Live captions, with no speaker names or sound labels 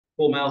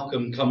Before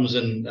Malcolm comes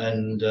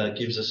and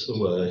gives us the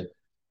word,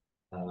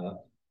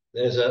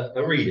 there's a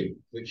reading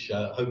which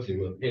hopefully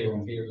will appear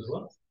on here as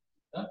well.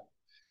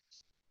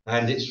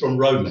 And it's from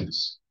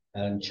Romans,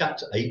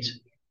 chapter 8,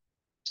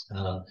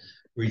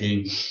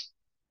 reading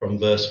from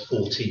verse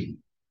 14.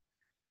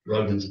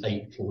 Romans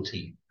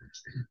 8:14.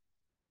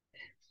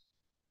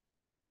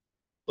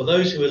 For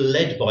those who are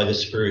led by the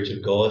Spirit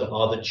of God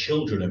are the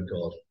children of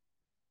God.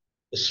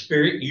 The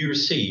Spirit you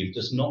received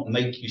does not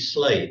make you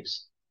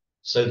slaves,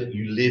 so that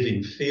you live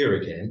in fear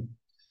again.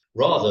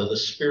 Rather, the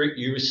Spirit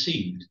you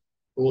received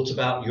brought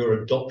about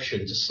your adoption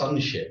to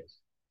sonship,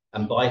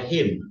 and by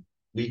him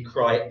we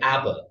cry,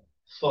 Abba,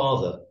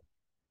 Father.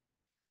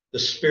 The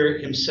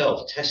Spirit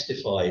himself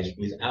testifies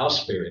with our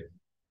spirit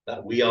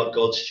that we are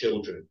God's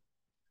children.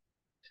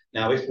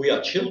 Now, if we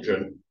are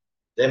children,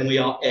 then we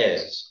are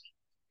heirs,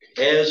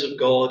 heirs of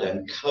God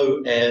and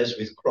co-heirs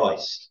with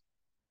Christ,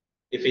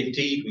 if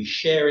indeed we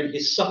share in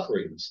his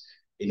sufferings,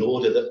 in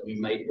order that we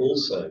may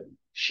also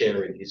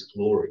share in his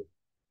glory.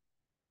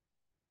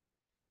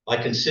 I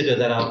consider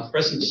that our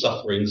present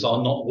sufferings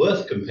are not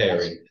worth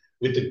comparing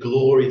with the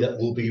glory that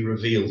will be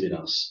revealed in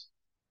us.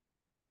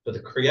 For the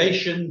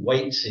creation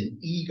waits in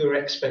eager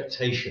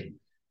expectation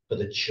for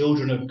the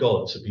children of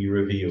God to be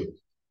revealed.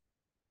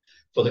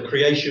 For the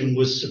creation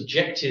was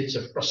subjected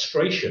to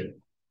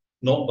frustration,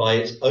 not by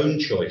its own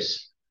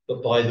choice,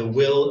 but by the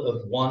will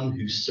of one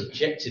who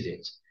subjected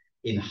it,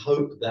 in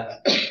hope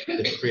that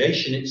the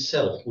creation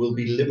itself will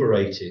be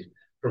liberated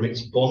from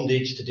its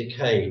bondage to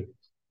decay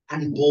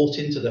and brought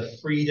into the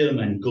freedom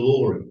and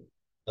glory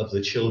of the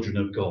children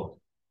of God.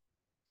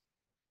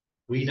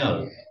 We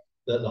know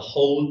that the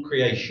whole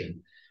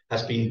creation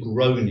has been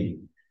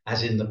groaning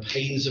as in the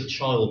pains of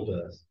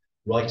childbirth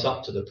right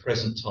up to the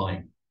present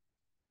time.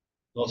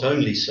 Not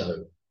only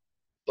so,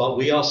 but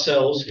we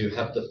ourselves who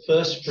have the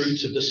first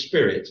fruits of the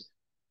Spirit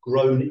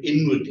groan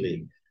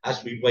inwardly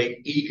as we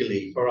wait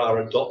eagerly for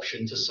our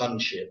adoption to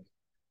sonship,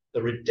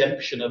 the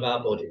redemption of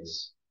our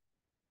bodies.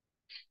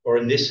 For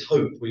in this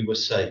hope we were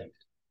saved.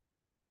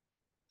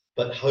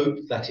 But hope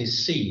that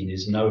is seen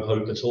is no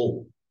hope at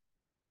all.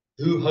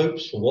 Who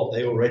hopes for what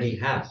they already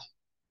have?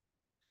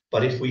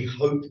 But if we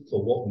hope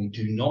for what we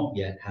do not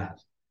yet have,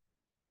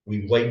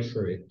 we wait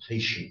for it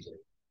patiently.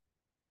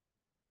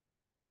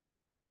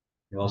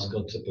 We ask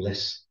God to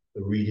bless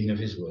the reading of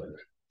his word.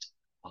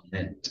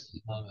 Amen.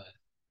 Amen.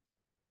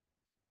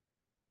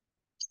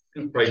 I'm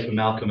going to pray for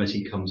Malcolm as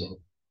he comes up.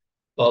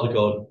 Father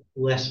God,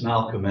 bless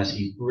Malcolm as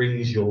he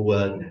brings your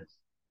word now.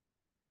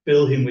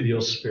 Fill him with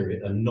your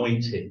spirit,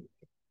 anoint him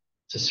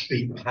to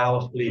speak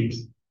powerfully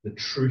the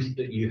truth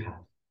that you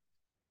have.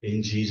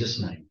 In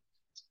Jesus' name,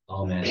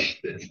 amen.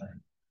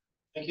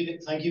 Thank you,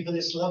 Nick. Thank you for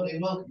this lovely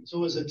welcome. It's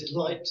always a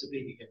delight to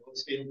be here. I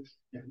always feel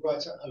right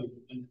at home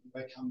when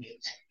I come here.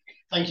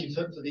 Thank you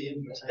for the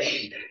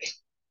invitation.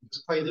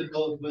 Let's pray that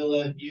God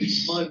will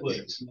use my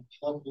words in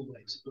a powerful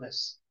way to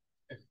bless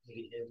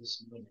everybody here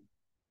this morning.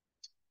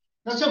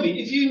 Now tell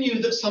me, if you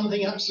knew that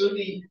something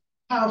absolutely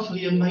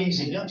powerfully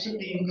amazing,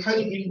 absolutely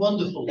incredibly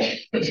wonderful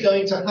is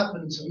going to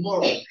happen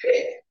tomorrow,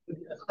 would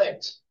it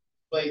affect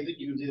the way that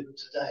you live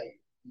today?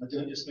 I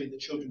don't just mean the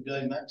children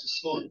going back to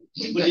school.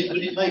 Would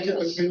it make a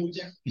real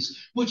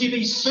difference? Would you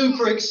be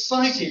super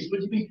excited?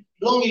 Would you be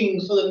longing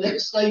for the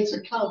next day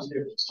to come?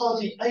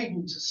 Hardly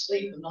able to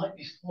sleep the night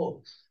before.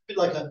 A bit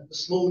like a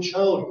small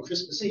child on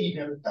Christmas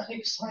Eve, that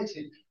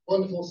excited,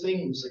 wonderful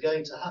things are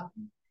going to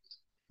happen.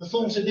 The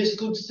thought of this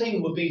good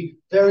thing would be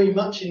very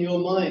much in your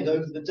mind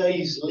over the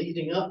days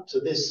leading up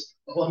to this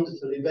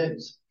wonderful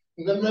event.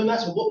 No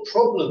matter what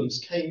problems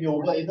came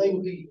your way, they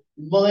would be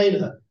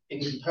minor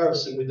in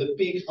comparison with the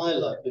big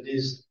highlight that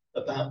is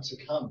about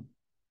to come.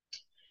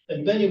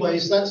 In many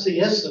ways, that's the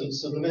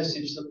essence of the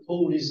message that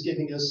Paul is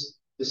giving us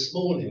this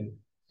morning.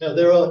 Now,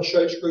 there are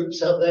church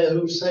groups out there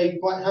who say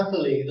quite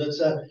happily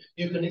that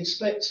you can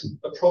expect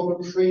a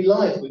problem-free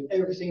life with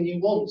everything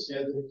you want,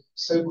 the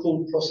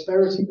so-called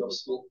prosperity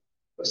gospel.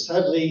 But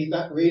sadly,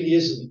 that really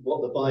isn't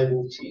what the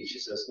Bible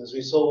teaches us. And as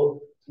we saw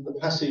from the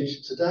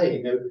passage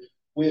today,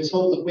 we're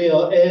told that we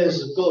are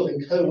heirs of God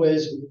and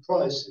co-heirs with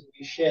Christ if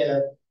we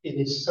share in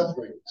his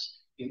sufferings,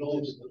 in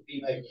order that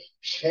we may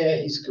share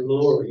his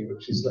glory,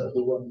 which is the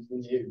wonderful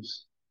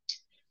news.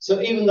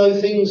 So even though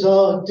things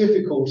are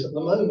difficult at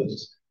the moment,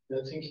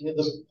 thinking of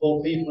the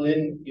poor people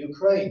in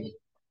Ukraine,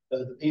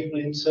 the people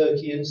in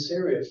Turkey and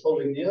Syria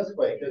following the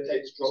earthquake, okay,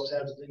 it's dropped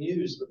out of the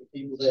news, but the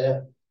people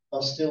there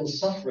are still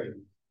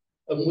suffering.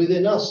 And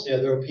within us,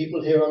 there are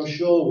people here, I'm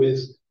sure, with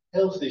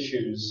health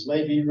issues,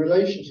 maybe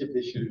relationship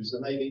issues,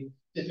 and maybe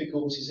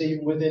difficulties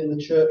even within the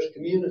church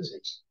community.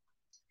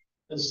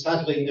 And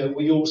sadly,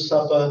 we all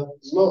suffer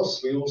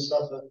loss, we all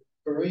suffer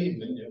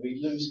bereavement,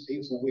 we lose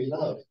people we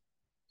love.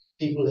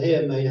 People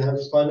here may have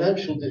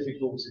financial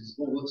difficulties,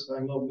 all that's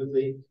going on with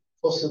the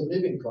cost of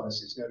living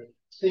crisis.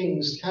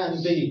 Things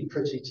can be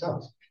pretty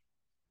tough.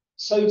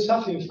 So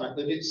tough, in fact,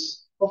 that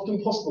it's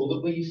often possible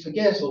that we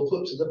forget or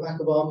put to the back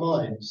of our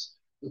minds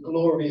the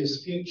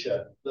glorious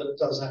future that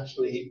does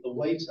actually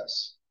await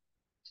us.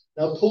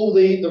 Now, Paul,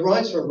 the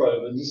writer of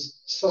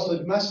Romans,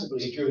 suffered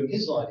massively during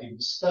his life. He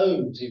was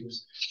stoned, he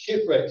was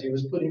shipwrecked, he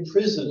was put in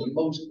prison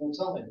multiple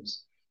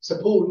times. So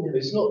Paul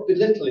is not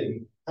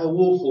belittling how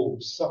awful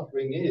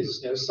suffering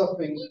is.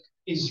 Suffering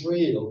is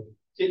real.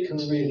 It can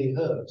really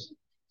hurt.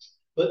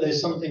 But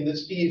there's something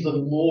that's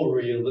even more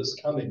real that's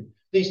coming.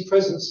 These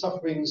present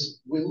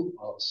sufferings will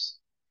pass,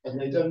 and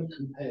they don't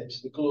compare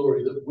to the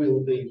glory that will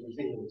be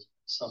revealed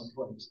at some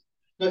point.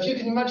 Now, if you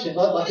can imagine it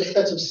like a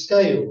set of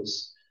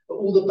scales,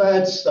 all the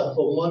bad stuff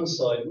on one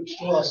side, which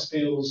to us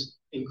feels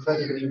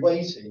incredibly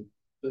weighty,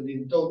 but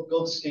in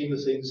God's scheme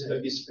of things,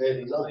 is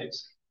fairly light.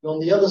 And on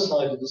the other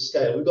side of the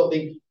scale, we've got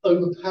the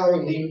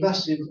overpoweringly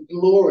massive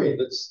glory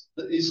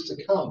that is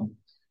to come.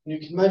 And you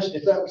can imagine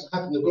if that was to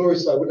happen, the glory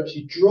side would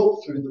actually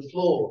drop through the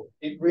floor.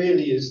 It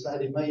really is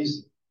that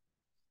amazing.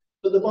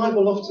 But the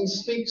Bible often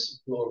speaks of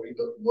glory.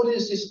 But what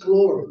is this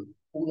glory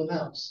all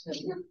about?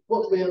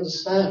 What do we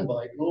understand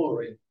by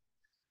glory?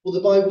 Well,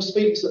 the Bible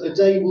speaks that a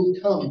day will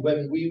come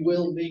when we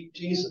will meet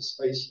Jesus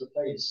face to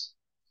face.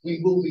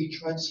 We will be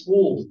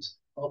transformed.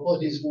 Our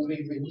bodies will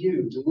be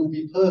renewed and will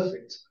be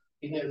perfect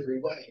in every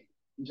way,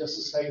 in just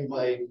the same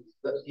way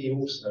that he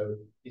also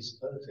is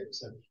perfect.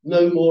 So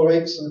no more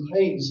aches and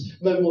pains,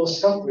 no more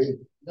suffering,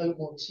 no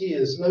more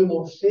tears, no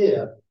more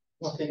fear.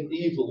 Nothing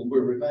evil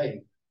will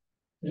remain.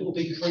 It will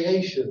be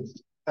creation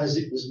as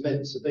it was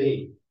meant to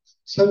be.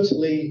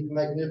 Totally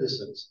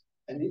magnificent.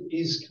 And it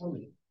is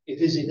coming. It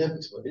is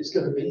inevitable. It's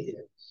going to be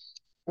here.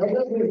 I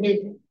don't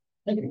know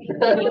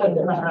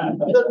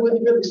whether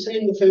you've ever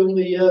seen the film,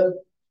 The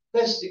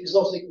Best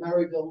Exotic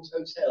Marigold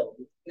Hotel.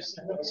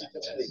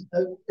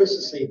 No, Chris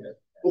has seen it.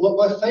 Well,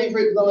 my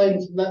favourite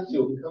line from that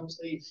film comes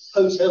from the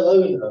hotel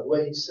owner,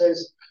 where he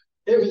says,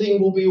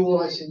 "Everything will be all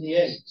right in the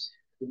end."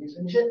 Can you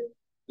finish it?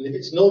 And if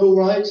it's not all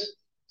right,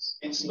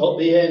 it's not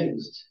the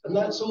end. And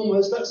that's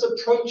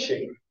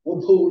approaching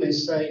what Paul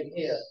is saying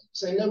here.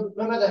 Saying no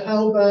matter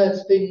how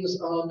bad things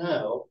are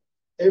now,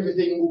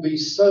 everything will be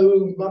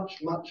so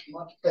much, much,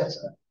 much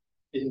better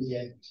in the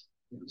end.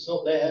 If it's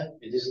not there,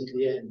 it isn't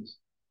the end.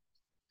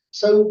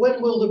 So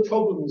when will the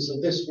problems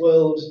of this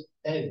world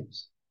end?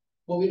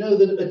 Well, we know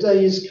that a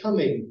day is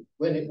coming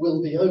when it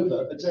will be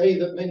over, a day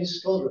that many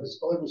scholars,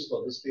 Bible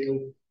scholars,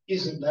 feel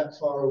isn't that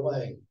far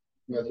away.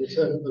 The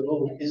return of the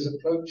Lord is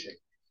approaching.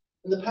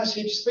 And the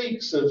passage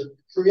speaks of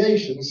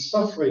creation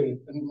suffering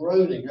and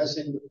groaning, as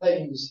in the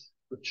pains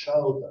of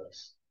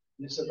childbirth.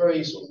 And it's a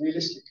very sort of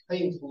realistic,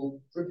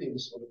 painful, gripping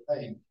sort of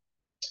pain.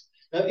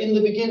 Now, in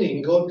the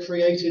beginning, God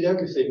created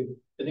everything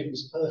and it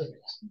was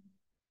perfect.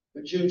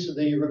 But due to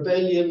the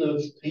rebellion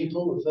of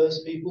people, the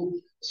first people,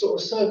 a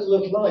sort of circle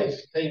of life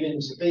came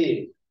into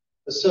being.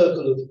 A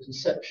circle of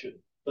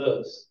conception,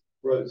 birth,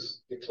 growth,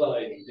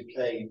 decline,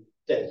 decay,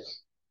 death.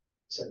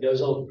 So it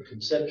goes on,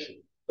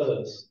 conception,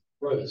 birth,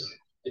 growth,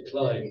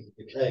 decline,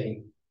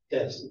 decay,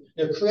 death.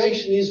 Now,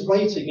 creation is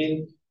waiting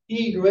in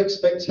eager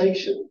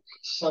expectation,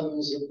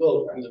 sons of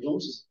God and the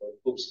daughters of God,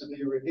 books to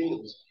be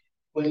revealed,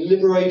 when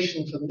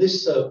liberation from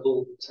this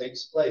circle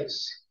takes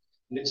place.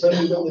 And it's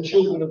only when the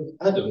children of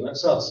Adam,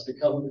 that's us,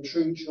 become the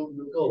true children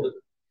of God that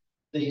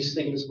these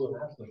things will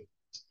happen.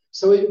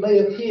 So it may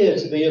appear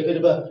to be a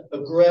bit of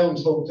a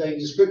Groundhog Day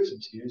description,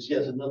 to use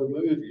yet another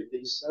movie of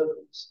these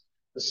circles.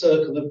 A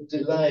circle of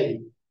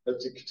delay, of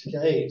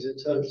decay,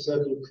 a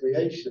circle of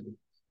creation.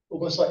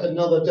 Almost like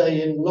another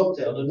day in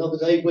lockdown, another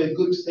day where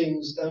good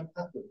things don't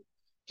happen.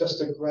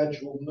 Just a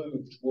gradual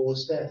move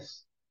towards death.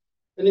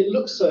 And it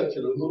looks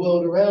circular, and the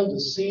world around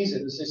us sees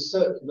it as this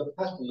circular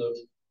pattern of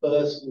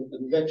birth and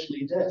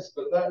eventually death.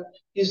 But that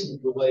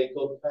isn't the way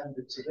God planned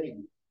it to be.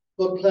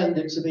 God planned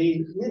it to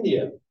be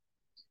linear.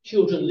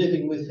 Children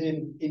living with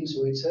him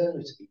into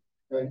eternity,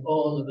 going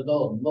on and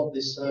on, not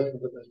this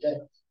circle of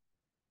death.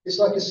 It's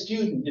like a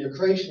student,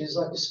 creation is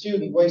like a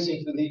student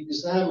waiting for the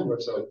exam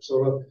results,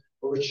 or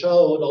a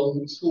child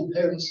on school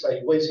parents'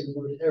 day waiting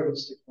for the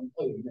parents to come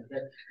home.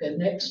 Their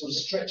necks were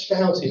stretched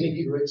out in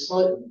eager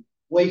excitement,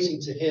 waiting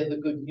to hear the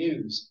good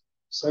news.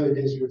 So it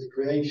is with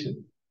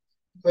creation.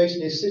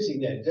 Creation is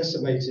sitting there,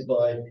 decimated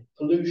by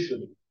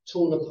pollution,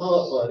 torn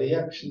apart by the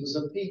actions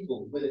of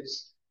people, with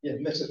its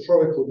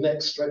metaphorical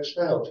neck stretched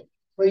out,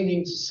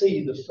 waiting to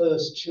see the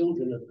first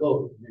children of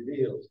God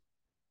revealed.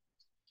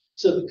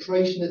 So the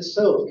creation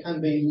itself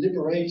can be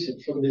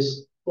liberated from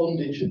this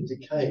bondage and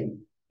decay.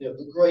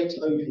 The great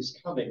hope is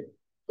coming,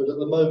 but at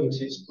the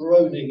moment it's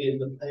groaning in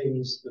the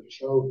pains of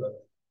childbirth.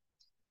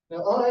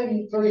 Now,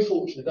 I'm very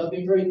fortunate. I've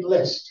been very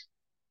blessed.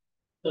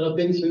 And I've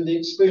been through the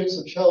experience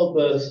of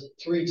childbirth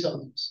 3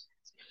 times.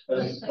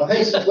 I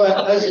hasten to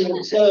add, as an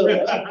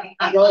observer,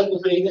 rather than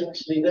being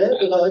actually there,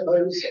 but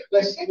I was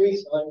blessed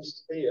 3 times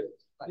to be it.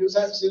 It was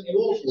absolutely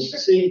awful to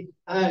see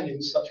Anne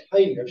in such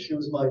pain. She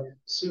was my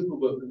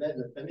superwoman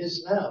then and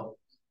is now.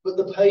 But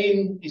the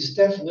pain is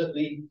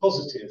definitely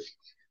positive.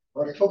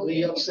 I've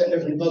probably upset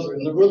every mother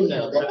in the room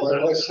now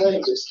by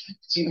saying this,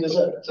 even as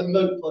a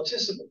remote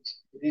participant.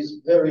 It is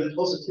very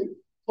positive.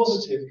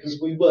 Positive because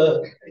we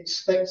were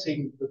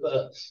expecting the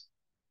birth.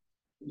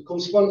 Of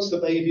course, once the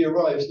baby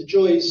arrives, the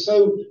joy is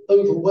so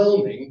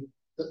overwhelming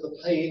that the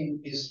pain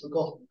is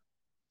forgotten.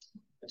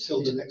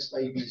 until the next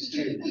baby is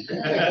due.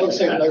 Once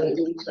they know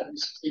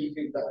the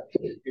feedback,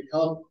 you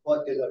can't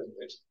quite get over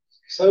it.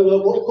 So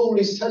what Paul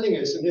is telling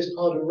us in this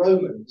part of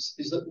Romans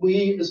is that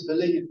we as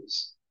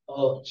believers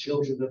are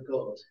children of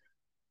God.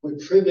 We're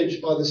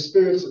privileged by the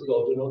Spirit of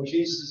God and on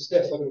Jesus'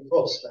 death on the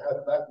cross to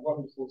have that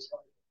wonderful time.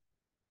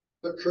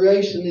 But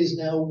creation is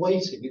now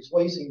waiting. It's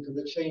waiting for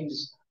the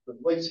changes to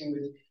happen, waiting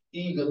with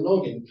eager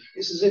longing.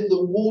 It's as if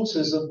the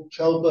waters of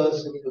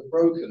childbirth have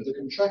broken. The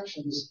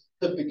contractions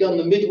have begun.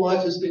 The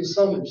midwife has been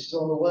summoned. She's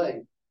on the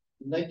way.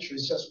 Nature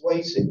is just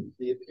waiting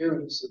for the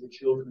appearance of the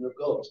children of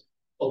God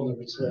on the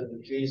return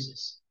of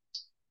Jesus.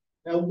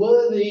 Now,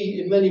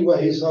 worthy in many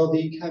ways are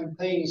the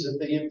campaigns of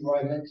the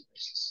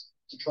environmentalists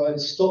to try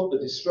and stop the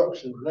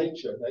destruction of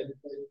nature.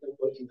 They're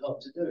working hard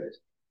to do it.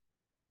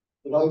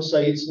 But I would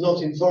say it's not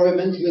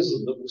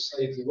environmentalism that will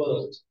save the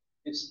world.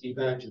 It's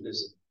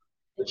evangelism.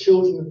 The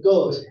children of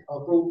God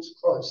are brought to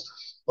Christ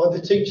by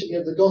the teaching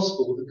of the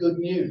gospel, the good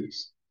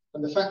news,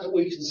 and the fact that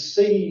we can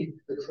see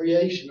the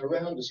creation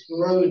around us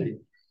groaning,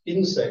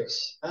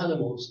 insects,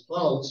 animals,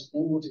 plants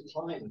all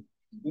declining,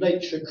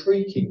 nature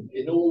creaking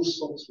in all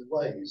sorts of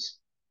ways.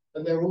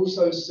 And there are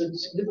also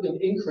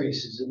significant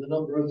increases in the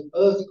number of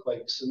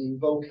earthquakes and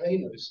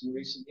volcanoes in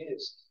recent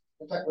years.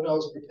 In fact, when I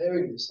was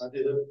preparing this, I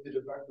did a bit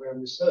of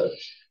background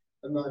research,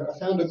 and I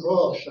found a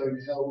graph showing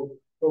how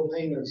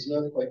volcanoes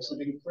and earthquakes have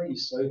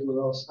increased over the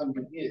last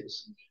 100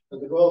 years.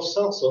 And the graph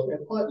starts off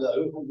quite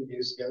low 100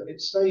 years ago, and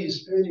it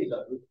stays fairly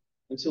low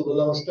until the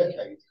last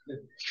decade.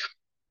 The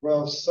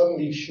graph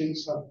suddenly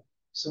shoots up.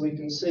 So we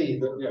can see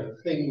that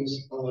things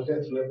are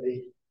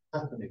definitely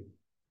happening.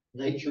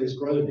 Nature is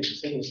groaning,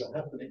 things are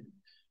happening.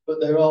 But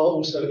there are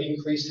also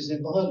increases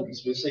in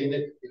violence. We've seen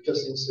it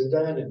just in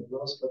Sudan in the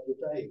last couple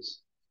of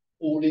days,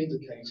 all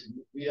indicating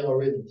that we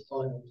are in the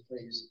final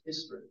phase of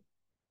history.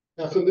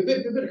 Now, from the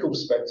biblical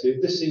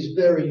perspective, this is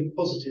very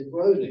positive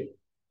groaning,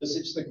 as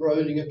it's the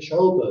groaning of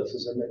childbirth,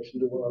 as I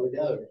mentioned a while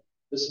ago.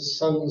 This is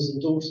sons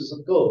and daughters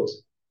of God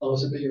are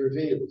to be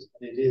revealed,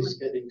 and it is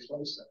getting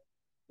closer.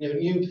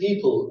 New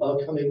people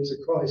are coming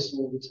to Christ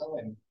all the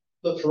time.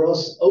 But for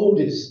us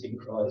oldies in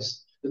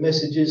Christ, the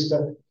message is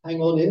to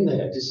hang on in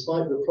there,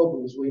 despite the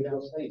problems we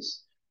now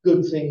face.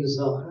 Good things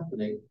are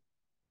happening.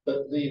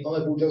 But the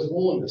Bible does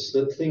warn us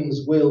that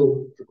things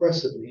will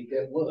progressively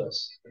get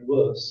worse and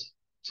worse,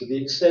 to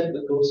the extent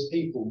that God's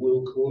people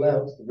will call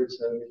out for the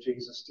return of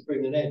Jesus to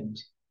bring an end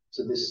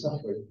to this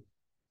suffering.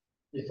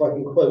 If I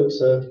can quote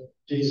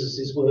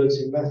Jesus'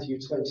 words in Matthew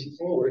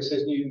 24, where it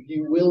says,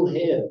 you will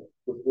hear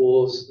of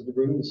wars and the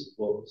rumours of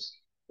wars,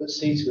 but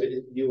see to it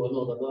that you are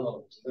not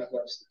alarmed. That's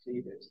the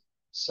key bit.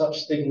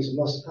 Such things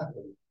must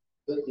happen,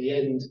 but the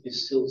end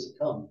is still to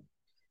come.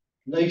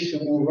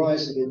 Nation will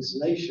rise against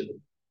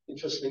nation.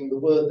 Interesting, the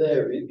word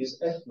there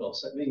is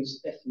ethnos. That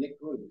means ethnic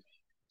group.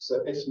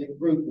 So ethnic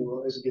group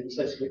will rise against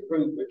ethnic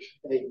group, which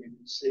again you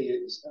can see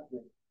it is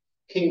happening.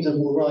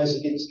 Kingdom will rise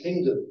against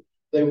kingdom.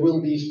 There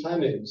will be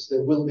famines.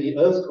 There will be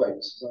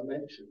earthquakes, as I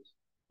mentioned.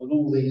 And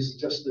all these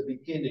are just the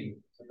beginning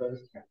of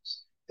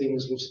earthquakes.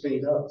 Things will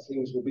speed up.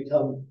 Things will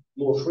become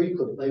more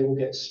frequent. They will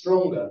get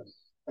stronger,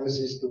 as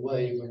is the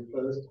way with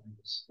birth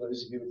pains.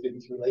 Those of you who have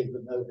been through labour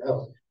know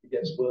how it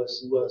gets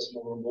worse and worse,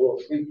 more and more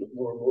frequent,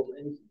 more and more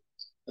painful.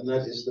 And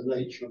that is the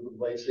nature of the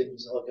way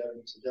things are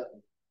going today.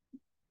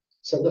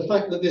 So the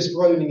fact that this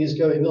groaning is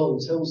going on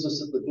tells us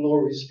that the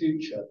glorious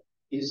future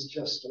is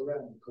just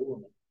around the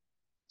corner.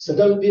 So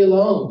don't be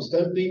alarmed.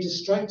 Don't be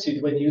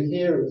distracted when you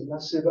hear of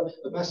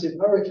a massive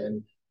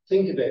hurricane.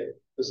 Think of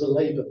it as a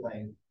labour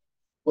pain.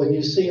 When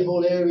you see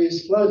whole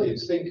areas flooded,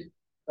 think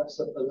that's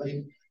a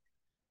labour.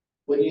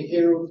 When you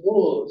hear of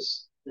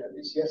wars,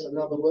 it's yet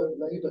another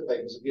labour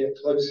pain as we get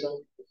closer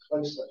and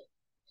closer.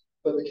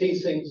 But the key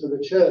thing for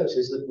the church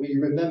is that we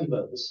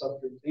remember the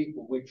suffering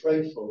people, we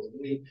pray for them,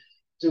 we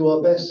do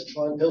our best to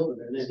try and help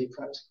them in any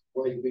practical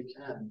way we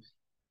can.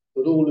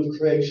 But all of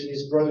creation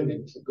is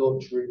groaning for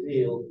God to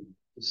reveal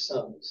his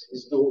sons,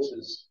 his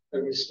daughters,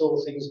 and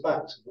restore things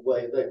back to the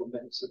way they were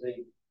meant to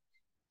be.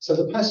 So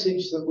the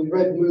passage that we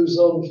read moves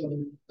on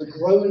from the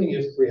groaning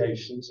of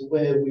creation to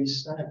where we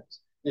stand.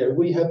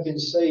 We have been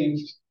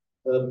saved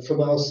from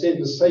our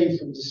sins, saved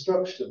from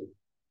destruction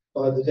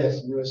by the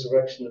death and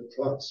resurrection of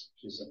Christ,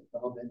 which is an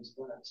amen to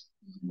that.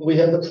 We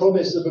have the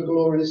promise of a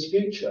glorious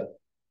future,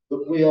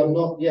 but we are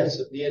not yet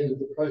at the end of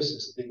the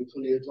process of being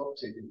fully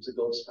adopted into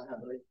God's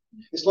family.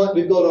 It's like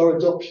we've got our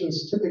adoption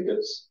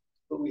certificates,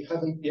 but we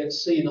haven't yet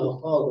seen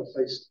our Father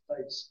face to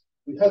face.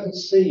 We haven't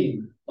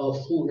seen our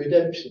full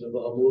redemption of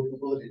our mortal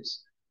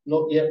bodies,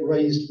 not yet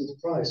raised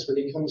with Christ when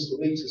he comes to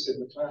meet us in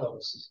the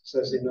clouds, it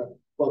says in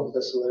 1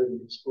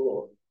 Thessalonians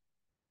 4.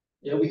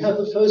 We have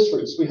the first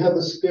fruits, we have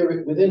the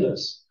Spirit within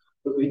us,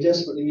 but we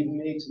desperately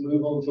need to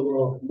move on from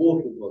our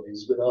mortal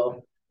bodies with our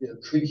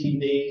creaky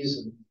knees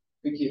and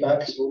creaky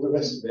backs and all the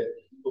rest of it,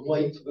 and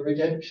wait for the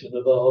redemption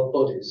of our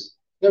bodies.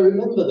 Now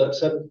remember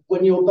that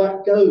when your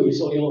back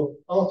goes or your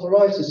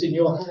arthritis in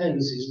your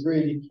hands is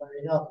really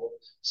playing up, or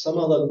some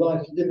other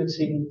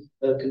life-limiting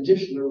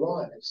condition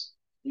arrives,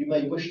 you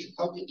may wish to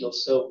comfort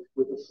yourself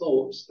with the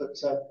thought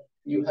that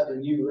you have a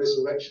new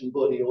resurrection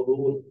body on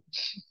order.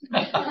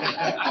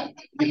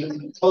 You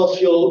can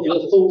cast your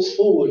thoughts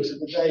forward to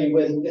the day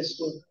when this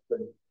will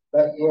happen,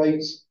 that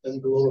great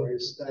and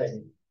glorious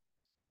day.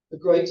 The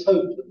great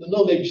hope, the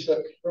knowledge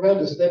that around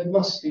us there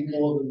must be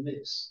more than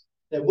this.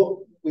 What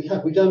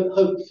we don't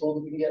hope for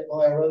that we can get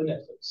by our own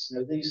efforts.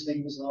 These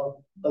things are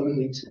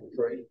only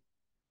temporary.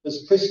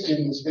 As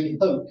Christians, we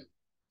hope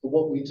for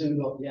what we do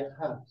not yet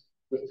have,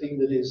 the thing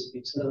that is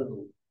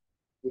eternal,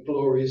 the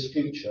glorious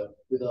future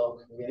with our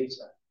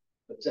Creator,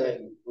 the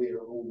day we are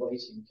all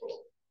waiting for.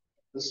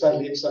 And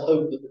sadly, it's a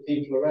hope that the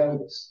people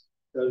around us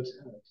don't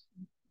have.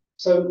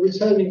 So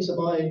returning to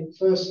my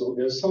first thought,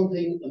 there's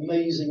something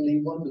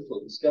amazingly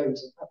wonderful that's going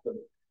to happen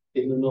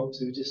in the not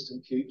too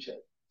distant future.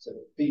 So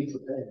be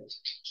prepared.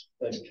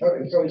 I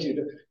encourage you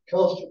to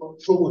cast your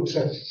mind forward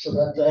to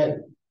that day,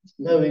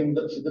 knowing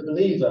that for the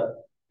believer,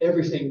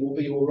 everything will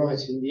be all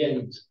right in the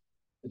end.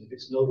 And if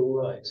it's not all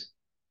right,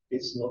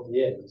 it's not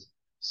the end.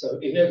 So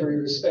in every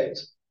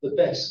respect, the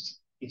best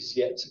is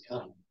yet to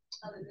come.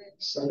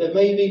 So there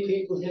may be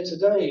people here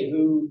today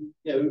who,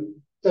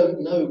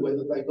 don't know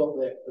whether they got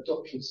their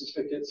adoption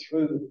certificate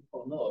through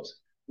or not,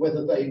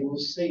 whether they will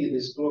see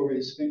this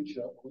glorious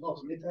future or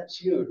not. And if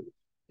that's you,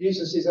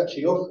 Jesus is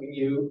actually offering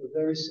you a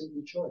very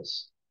simple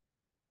choice.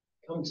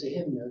 Come to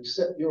him,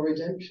 accept your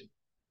redemption,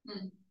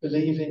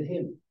 believe in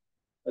him,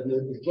 and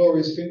the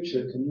glorious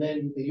future can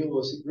then be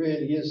yours. It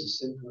really is as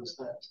simple as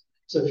that.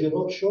 So if you're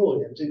not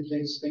sure, do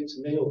please speak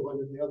to me or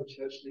one of the other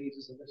church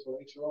leaders a little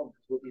later on.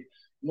 We'll be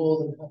more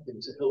than happy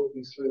to help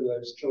you through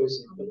those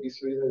choices, help you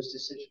through those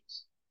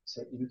decisions,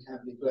 so that you can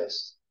be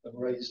blessed and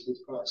raised with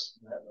Christ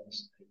in that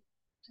last day.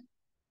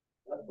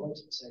 I want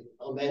to say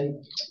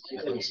amen.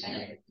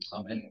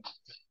 Amen.